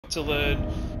got to learn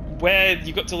where,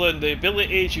 you've got to learn the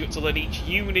abilities, you've got to learn each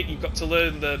unit, you've got to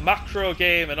learn the macro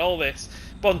game and all this.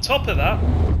 But on top of that,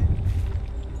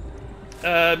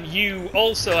 you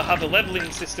also have a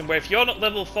leveling system where if you're not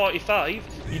level 45,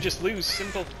 you just lose.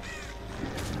 Simple.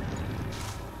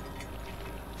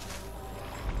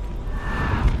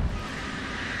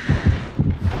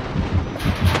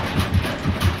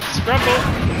 Scramble.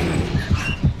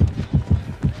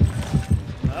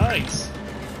 Nice.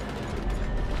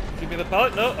 Give me the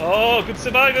pallet. No. Oh, good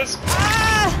survivors.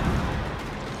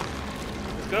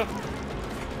 Let's go.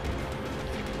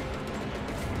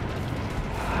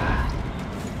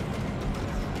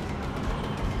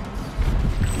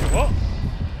 What?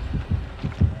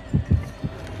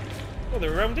 Oh,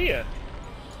 they're around here.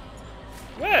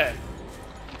 Where?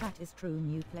 That is true.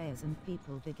 New players and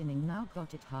people beginning now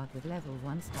got it hard with level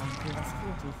 1 down to us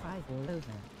 45 all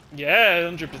over. Yeah,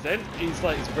 100%. It's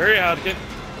like, it's very hard again.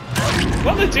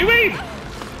 What are they doing?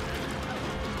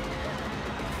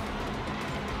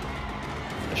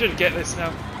 I should get this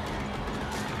now.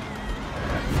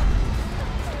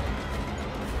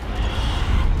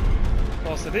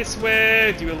 Pass it this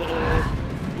way, do a little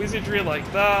wizardry like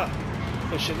that.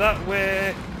 Push it that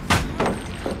way.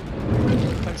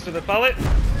 Thanks for the pallet.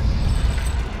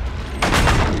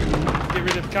 Get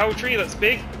rid of cow tree, that's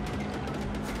big.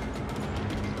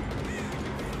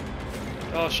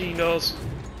 Oh, she knows.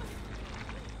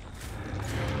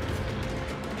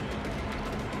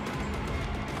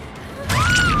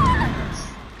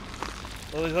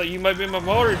 Well, it's like you might be my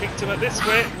mori victim at this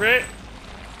way, right?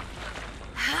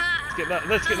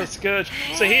 Let's get the scourge.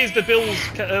 So here's the build.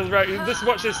 Right, let's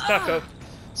watch this taco.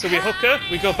 So we hook her,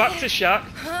 we go back to shack,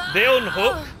 they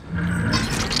unhook.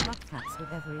 Cats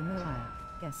with every Mariah.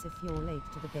 Guess if you're late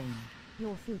to the game,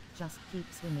 your food just keep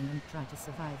swimming and try to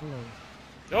survive low.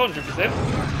 100%.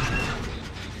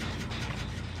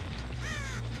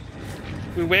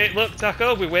 We wait, look,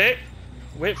 taco, we wait.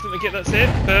 Wait for them to get that save.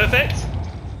 Perfect.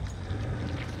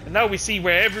 And now we see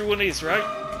where everyone is, right?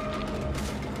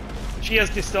 She has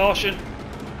distortion.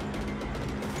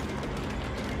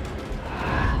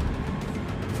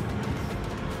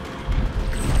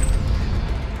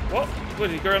 What? What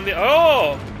did he go around the...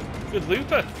 Oh! Good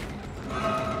looper.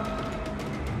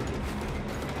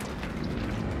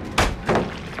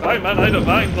 Fine, man, I don't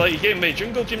mind. Like, you're getting my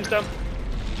jungle gyms down.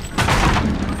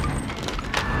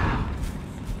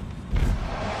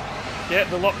 Yeah,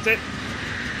 they locked it.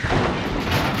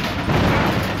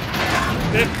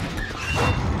 Dip.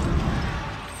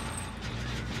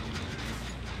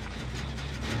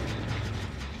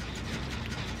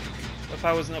 My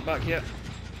power's not back yet.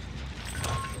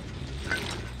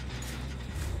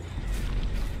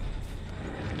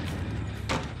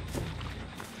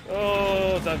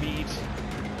 Oh, David.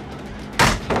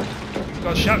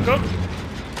 Got a shotgun.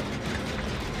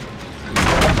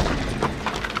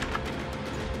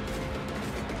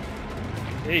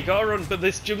 Yeah, you gotta run, but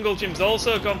this jungle gym's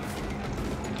also gone.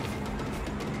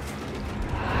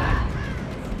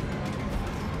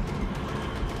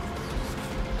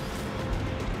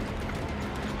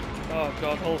 Oh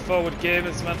god, all forward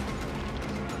gamers, man.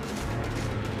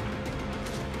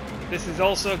 This is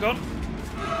also gone.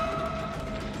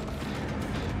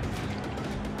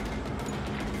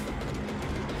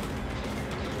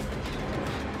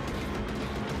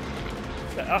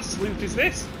 The ass loop is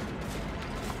this?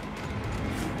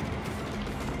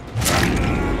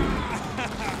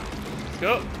 Let's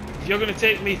go. If you're going to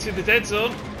take me to the dead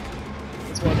zone,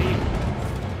 that's what I need.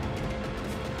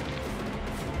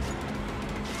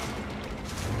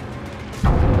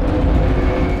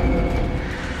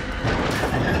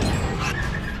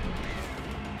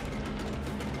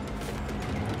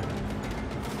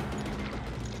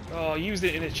 Oh, using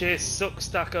it in a chase sucks,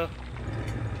 Stacker.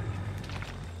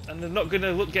 And they're not going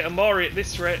to get a mori at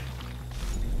this rate.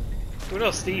 We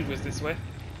know Steve was this way.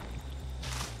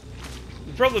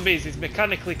 The problem is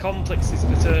mechanically complex is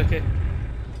the turkey.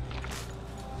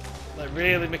 Like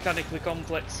really mechanically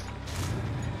complex.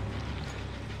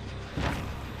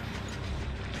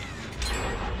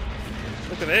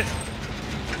 Look at this.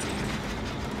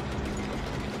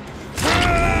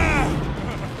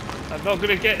 I'm not going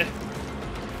to get it.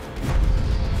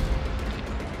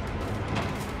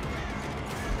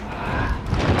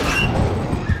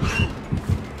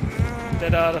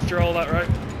 Dead hard after all that, right?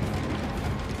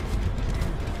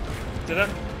 Did I?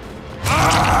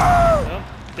 No.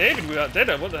 David, we got dead.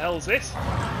 What the hell is this?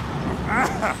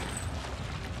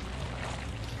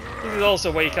 This is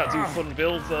also where you can't do fun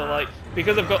builds though, like,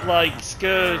 because I've got like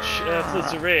Scourge,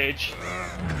 Floods of Rage.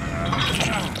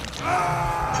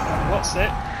 What's it?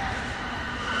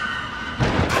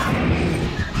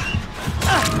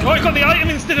 Oh, I got the item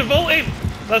instead of vaulting!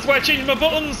 That's why I changed my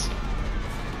buttons!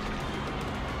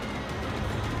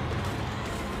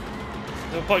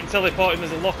 No point in teleporting,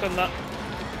 there's a lock on that.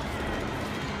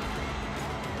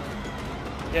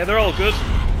 Yeah, they're all good.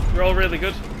 They're all really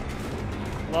good.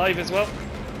 Live as well.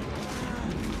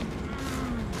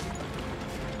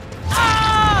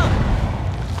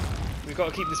 We've got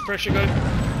to keep this pressure going.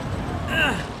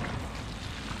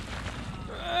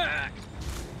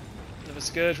 Another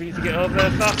scourge, we need to get over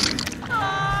there fast.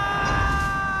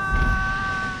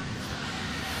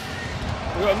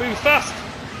 We've got to move fast.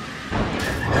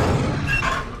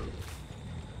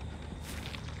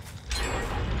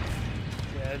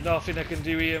 Yeah, nothing I can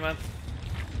do here, man.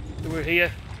 We're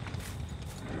here.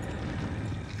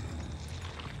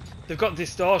 They've got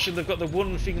distortion, they've got the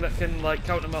one thing that can like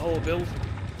counter my whole build.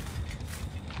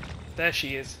 There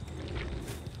she is.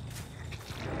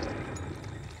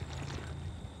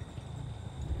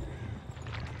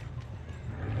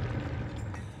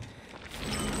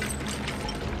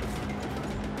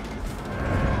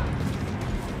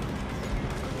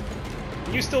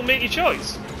 You still make your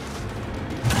choice?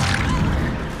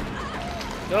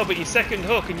 No, but your second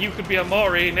hook and you could be a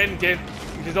Mori in endgame,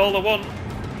 which is all I want.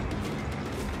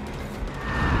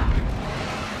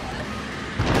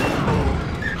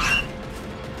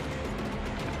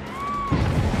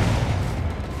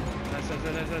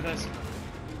 Nice.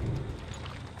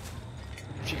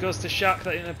 If she goes to Shack,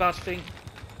 that ain't a bad thing.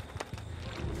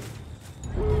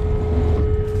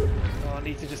 Oh, I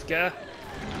need to just get her.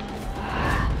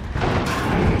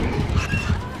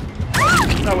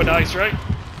 That were nice, right?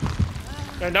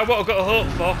 Now what I've got to hope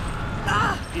for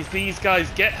is these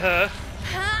guys get her.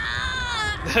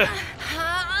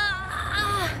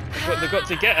 They've got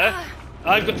to get her.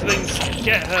 I've got to then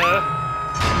get her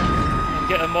and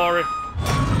get a Mori.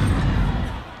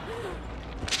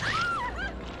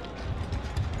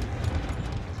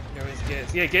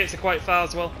 Gates. Yeah, gates are quite far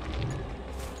as well.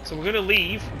 So we're going to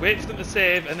leave, wait for them to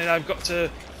save, and then I've got to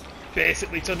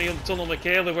basically tunnel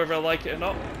Michaela whether I like it or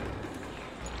not.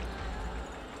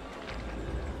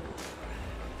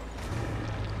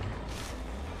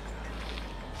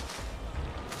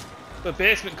 The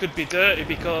basement could be dirty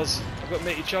because I've got to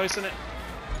make a choice in it.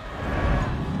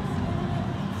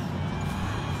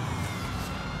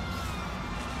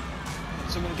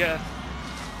 Someone get her.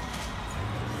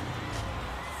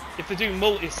 If they do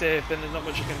multi-save, then there's not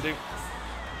much you can do.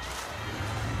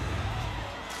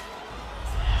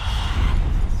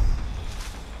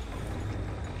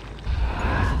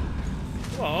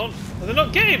 Come on, are they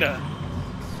not getting her?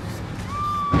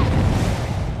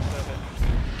 Perfect.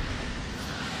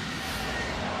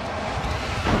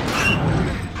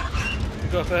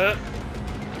 Go for her.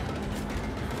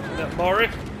 That Mori.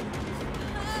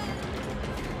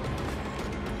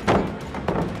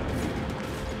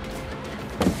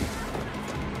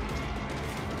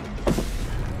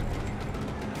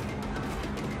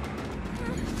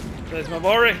 There's my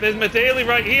Mori, there's my daily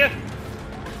right here.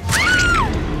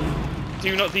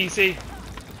 Do not DC.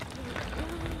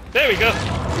 There we go.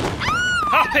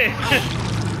 Happy!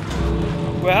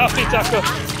 We're happy, Taco.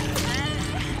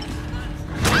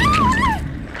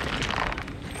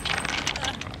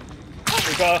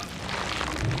 We got her.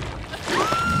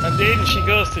 And then she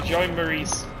goes to join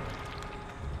Maurice.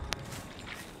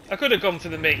 I could have gone for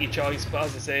the matey choice, but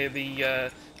as I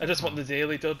say, I just want the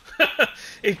daily done.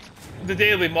 If the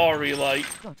daily Mori, like,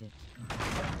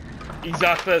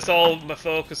 exactly, that's all my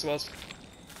focus was.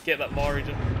 Get that Mori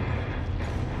done.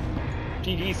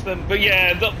 GG's them, but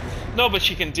yeah, not much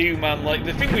you can do, man. Like,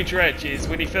 the thing with Dredge is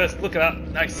when he first look at that,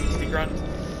 nice 60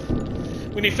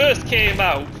 grand. When he first came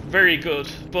out, very good,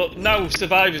 but now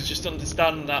survivors just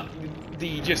understand that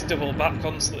they just double back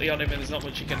constantly on him, and there's not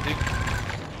much you can do.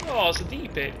 Oh, it's a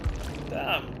deep hit.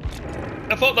 Damn.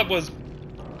 I thought that was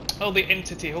all the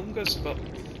entity hungers, but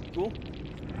cool.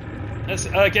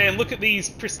 Again, look at these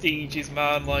prestiges,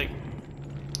 man. Like,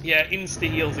 yeah, insta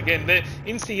heals again. The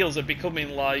insta heals are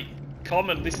becoming like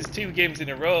common. This is 2 games in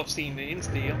a row I've seen the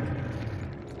insta heal.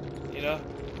 You know.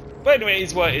 But anyway, it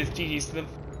is what it is. GG's to them.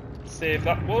 Save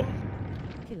that one.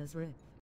 Killer's rip.